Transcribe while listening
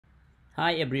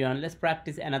Hi everyone, let's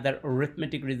practice another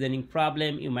arithmetic reasoning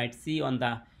problem you might see on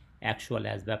the actual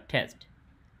ASVAB test.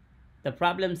 The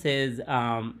problem says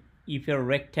if your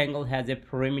rectangle has a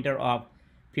perimeter of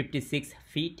 56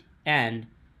 feet and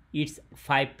it's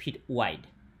 5 feet wide,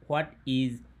 what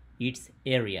is its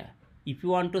area? If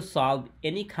you want to solve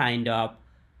any kind of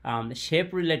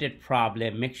shape related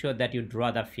problem, make sure that you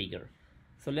draw the figure.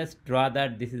 So let's draw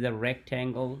that. This is a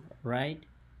rectangle, right?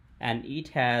 And it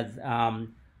has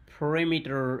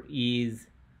perimeter is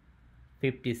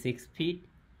 56 feet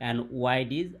and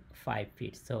wide is 5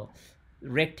 feet. So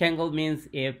rectangle means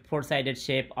a four-sided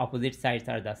shape, opposite sides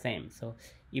are the same. So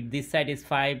if this side is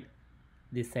 5,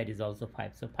 this side is also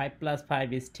 5. So 5 plus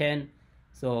 5 is 10.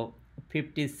 So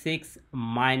 56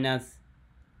 minus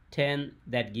 10,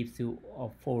 that gives you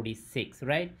 46,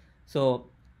 right? So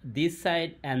this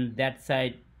side and that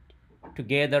side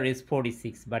together is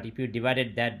 46, but if you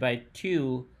divided that by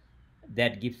 2,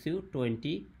 that gives you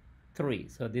 23.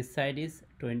 So this side is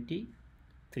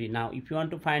 23. Now if you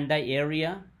want to find the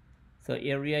area, so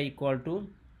area equal to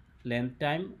length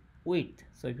times width.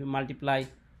 So if you multiply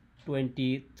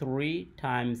 23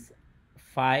 times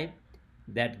 5,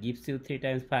 that gives you 3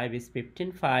 times 5 is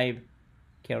 15. 5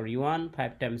 carry 1,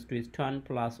 5 times 2 is 10,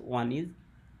 plus 1 is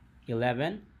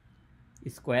 11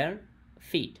 square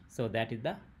feet. So that is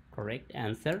the correct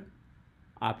answer,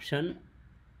 option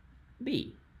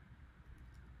B.